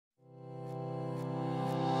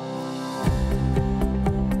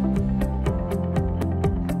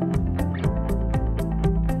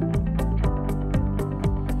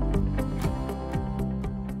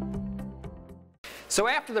So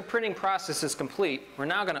after the printing process is complete, we're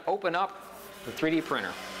now going to open up the 3D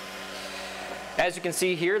printer. As you can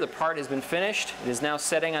see here, the part has been finished. It is now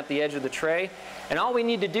setting at the edge of the tray. And all we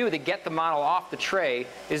need to do to get the model off the tray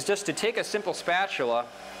is just to take a simple spatula,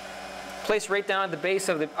 place right down at the base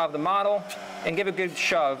of the model, and give a good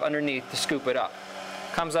shove underneath to scoop it up.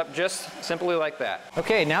 Comes up just simply like that.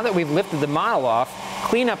 Okay, now that we've lifted the model off,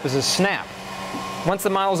 cleanup is a snap. Once the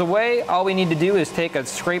model's away, all we need to do is take a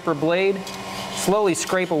scraper blade, slowly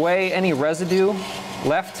scrape away any residue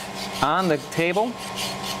left on the table.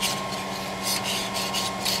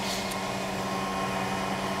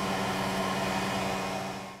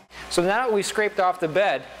 So now that we've scraped off the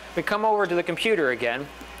bed, we come over to the computer again,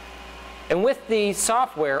 and with the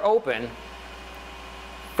software open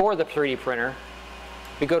for the 3D printer,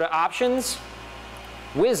 we go to Options,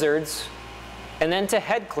 Wizards, and then to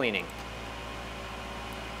Head Cleaning.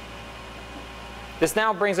 This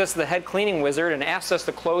now brings us to the Head Cleaning wizard and asks us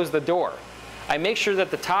to close the door. I make sure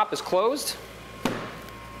that the top is closed,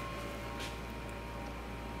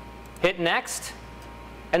 hit Next,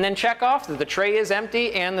 and then check off that the tray is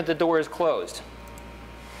empty and that the door is closed.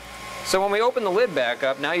 So when we open the lid back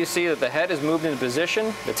up, now you see that the head is moved into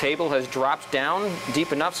position, the table has dropped down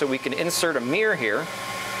deep enough so we can insert a mirror here.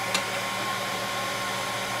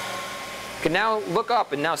 You can now look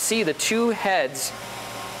up and now see the two heads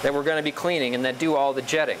that we're going to be cleaning and that do all the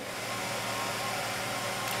jetting.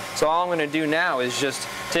 So all I'm going to do now is just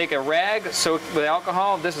take a rag soaked with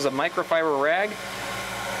alcohol. This is a microfiber rag.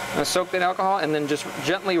 I'm going to soak that alcohol and then just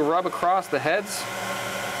gently rub across the heads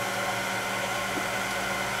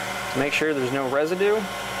to make sure there's no residue.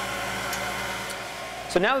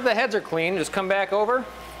 So now that the heads are clean, just come back over.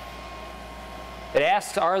 It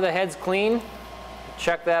asks, are the heads clean?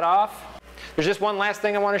 Check that off. There's just one last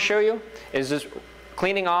thing I want to show you, is just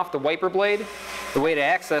cleaning off the wiper blade. The way to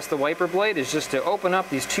access the wiper blade is just to open up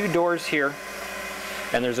these two doors here,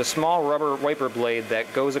 and there's a small rubber wiper blade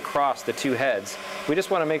that goes across the two heads. We just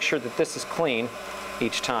want to make sure that this is clean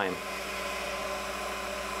each time.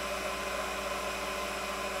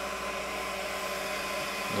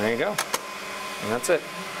 There you go. And that's it.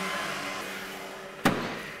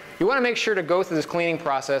 You want to make sure to go through this cleaning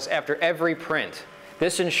process after every print.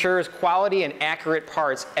 This ensures quality and accurate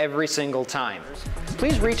parts every single time.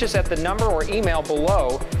 Please reach us at the number or email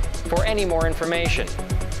below for any more information.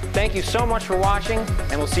 Thank you so much for watching,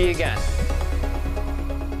 and we'll see you again.